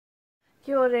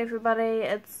Kia ora everybody,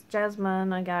 it's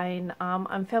Jasmine again.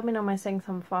 I'm filming on my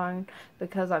Samsung phone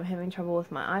because I'm having trouble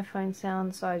with my iPhone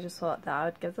sound, so I just thought that I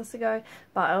would give this a go.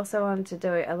 But I also wanted to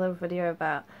do a little video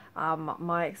about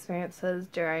my experiences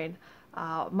during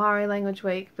Maori Language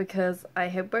Week because I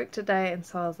had work today, and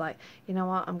so I was like, you know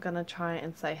what, I'm going to try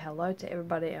and say hello to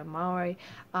everybody in Maori,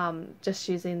 just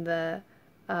using the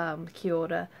kia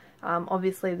ora.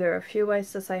 Obviously there are a few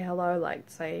ways to say hello, like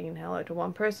saying hello to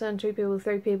one person, two people,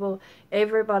 three people,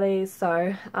 everybody,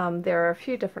 so there are a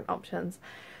few different options.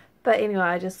 But anyway,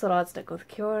 I just thought I'd stick with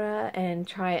kia ora and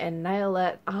try and nail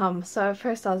it. So at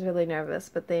first I was really nervous,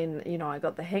 but then, you know, I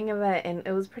got the hang of it, and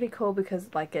it was pretty cool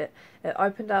because, like, it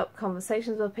opened up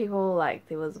conversations with people. Like,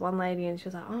 there was one lady and she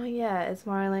was like, oh yeah, it's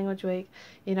Maori Language Week,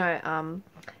 you know,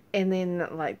 and then,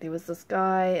 like, there was this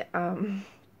guy,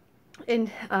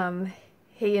 and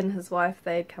he and his wife,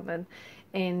 they had come in,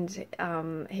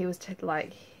 and he was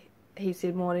like, he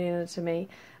said morning to me,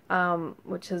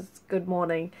 which is good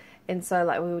morning, and so,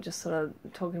 like, we were just sort of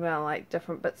talking about, like,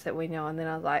 different bits that we know, and then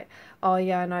I was like, oh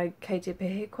yeah, I know kei te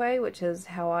pēhea, which is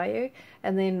how are you,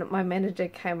 and then my manager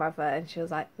came over and she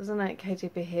was like, isn't it kei te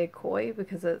pēhea koi,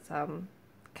 because it's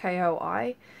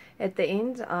koi at the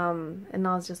end, and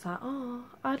I was just like, oh,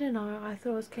 I don't know, I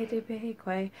thought it was kei te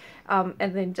pēhea,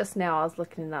 and then just now I was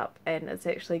looking it up, and it's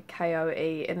actually koe,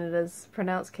 and it is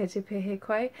pronounced kei te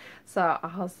pēhea, so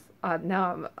I was,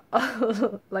 now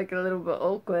I'm like a little bit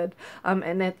awkward,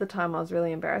 and at the time I was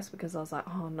really embarrassed because I was like,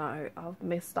 oh no, I've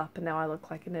messed up and now I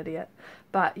look like an idiot,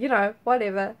 but you know,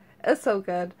 whatever, it's all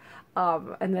good.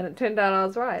 And then it turned out I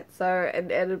was right, so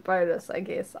an added bonus, I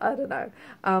guess, I don't know.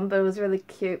 But it was really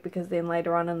cute because then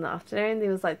later on in the afternoon there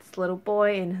was like this little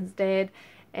boy and his dad,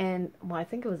 and, well, I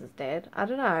think it was his dad, I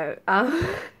don't know,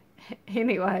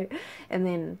 anyway, and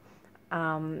then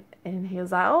and he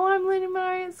was like, oh, I'm learning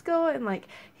Maori at school, and, like,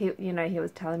 he, you know, he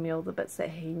was telling me all the bits that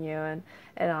he knew, and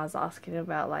I was asking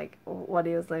about, like, what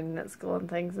he was learning at school and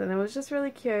things, and it was just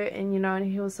really cute, and, you know,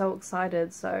 and he was so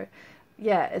excited, so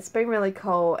yeah, it's been really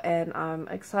cool, and I'm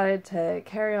excited to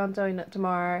carry on doing it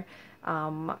tomorrow.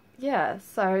 Yeah,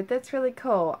 so that's really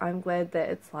cool. I'm glad that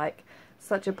it's, like,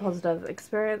 such a positive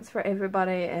experience for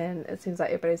everybody, and it seems like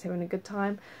everybody's having a good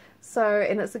time. So,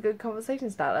 and it's a good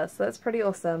conversation starter, so that's pretty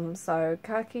awesome. So,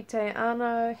 ka kite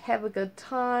ano, have a good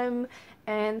time,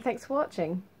 and thanks for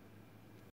watching.